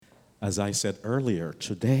As I said earlier,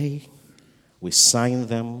 today we sign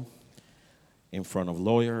them in front of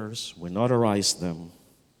lawyers, we notarize them,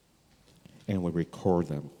 and we record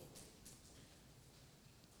them.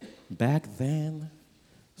 Back then,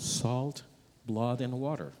 salt, blood, and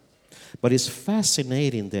water. But it's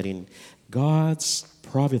fascinating that in God's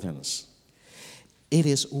providence, it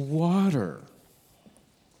is water.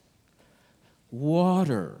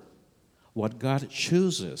 Water, what God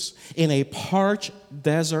chooses in a parched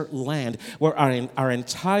desert land where our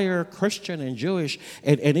entire Christian and Jewish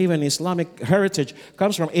and even Islamic heritage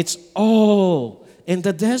comes from. It's all in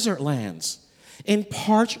the desert lands, in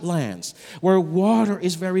parched lands, where water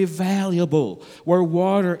is very valuable, where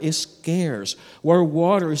water is scarce, where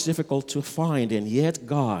water is difficult to find, and yet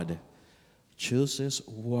God chooses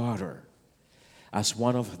water as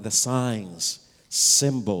one of the signs,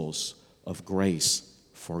 symbols of grace,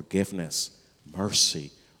 forgiveness,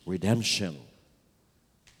 mercy, redemption,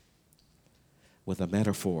 with a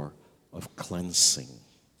metaphor of cleansing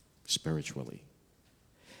spiritually.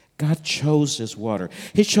 God chose water.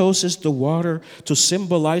 He chose the water to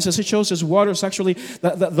symbolize us. He chose waters, actually,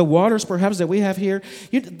 the waters perhaps that we have here.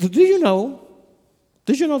 Did you know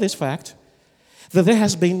this fact? That there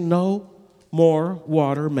has been no more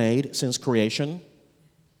water made since creation?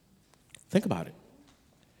 Think about it.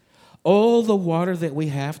 All the water that we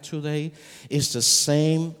have today is the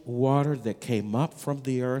same water that came up from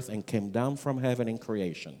the earth and came down from heaven in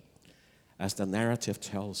creation, as the narrative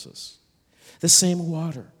tells us. The same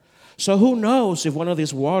water. So who knows if one of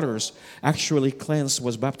these waters actually cleansed,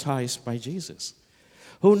 was baptized by Jesus?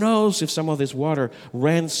 Who knows if some of this water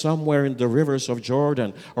ran somewhere in the rivers of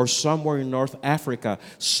Jordan or somewhere in North Africa,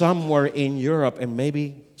 somewhere in Europe, and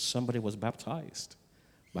maybe somebody was baptized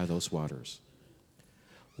by those waters.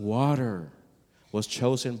 Water was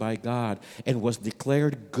chosen by God and was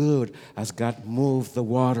declared good as God moved the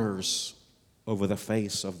waters over the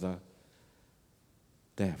face of the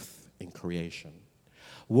depth in creation.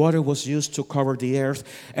 Water was used to cover the earth,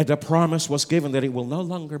 and the promise was given that it will no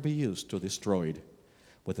longer be used to destroy it,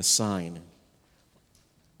 with a sign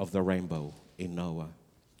of the rainbow in Noah.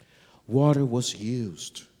 Water was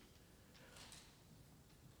used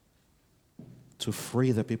to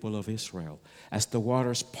free the people of Israel as the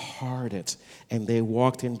waters parted and they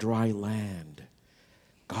walked in dry land.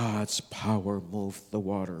 God's power moved the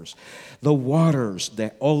waters. The waters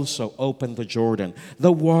that also opened the Jordan.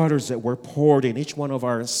 The waters that were poured in each one of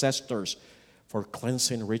our ancestors for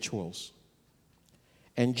cleansing rituals.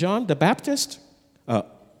 And John the Baptist,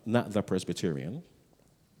 not the Presbyterian,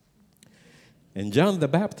 and John the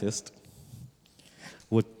Baptist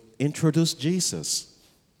would introduce Jesus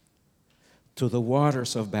to the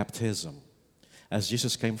waters of baptism as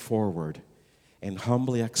Jesus came forward and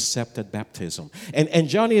humbly accepted baptism. And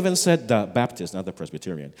John even said, the Baptist, not the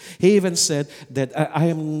Presbyterian, he even said that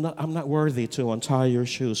I'm not worthy to untie your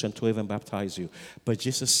shoes and to even baptize you. But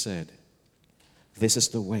Jesus said, this is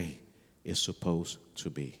the way it's supposed to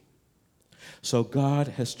be. So God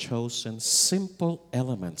has chosen simple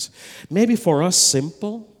elements. Maybe for us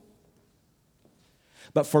simple,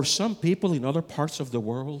 but for some people in other parts of the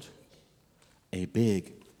world, a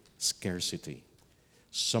big scarcity.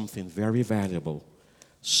 Something very valuable,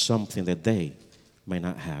 something that they may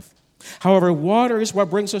not have. However, water is what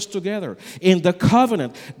brings us together. In the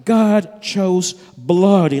covenant, God chose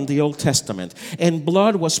blood in the Old Testament. And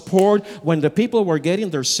blood was poured when the people were getting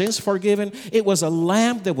their sins forgiven. It was a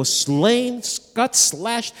lamb that was slain, cut,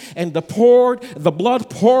 slashed, and the blood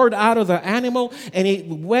poured out of the animal, and it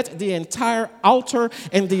wet the entire altar,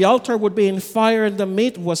 and the altar would be in fire, and the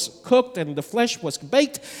meat was cooked, and the flesh was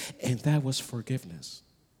baked, and that was forgiveness.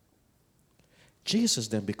 Jesus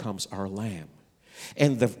then becomes our lamb.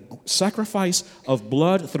 And the sacrifice of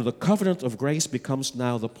blood through the covenant of grace becomes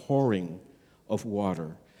now the pouring of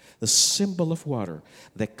water, the symbol of water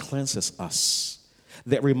that cleanses us,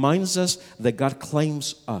 that reminds us that God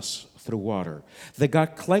claims us through water, that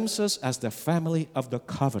God claims us as the family of the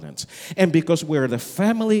covenant. And because we're the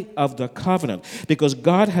family of the covenant, because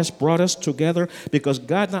God has brought us together, because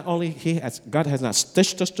God has not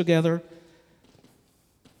stitched us together,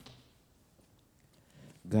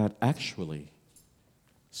 God actually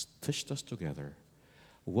stitched us together,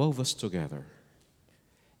 wove us together,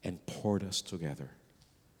 and poured us together.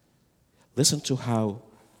 Listen to how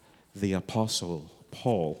the Apostle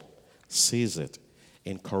Paul sees it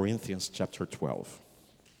in Corinthians chapter 12.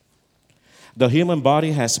 The human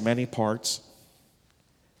body has many parts,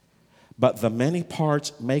 but the many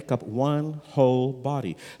parts make up one whole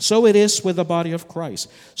body. So it is with the body of Christ.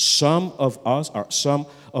 Some of us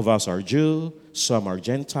are Jew, some are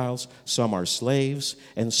Gentiles, some are slaves,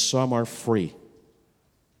 and some are free.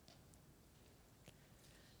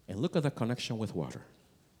 And look at the connection with water.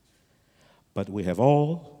 But we have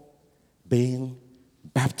all been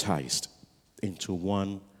baptized into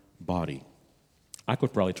one body. I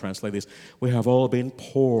could probably translate this. We have all been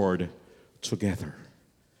poured together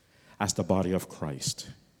as the body of Christ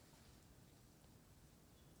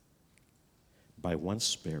by one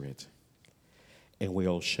Spirit. And we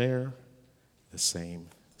all share the same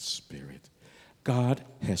Spirit. God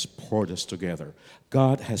has poured us together.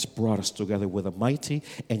 God has brought us together with a mighty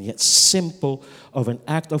and yet simple of an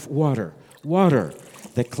act of water. Water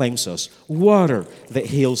that claims us. Water that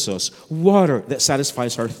heals us. Water that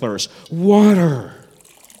satisfies our thirst. Water.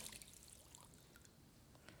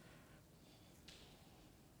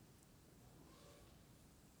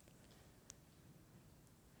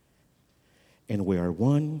 And we are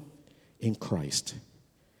one in Christ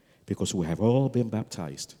because we have all been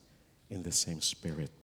baptized in the same Spirit.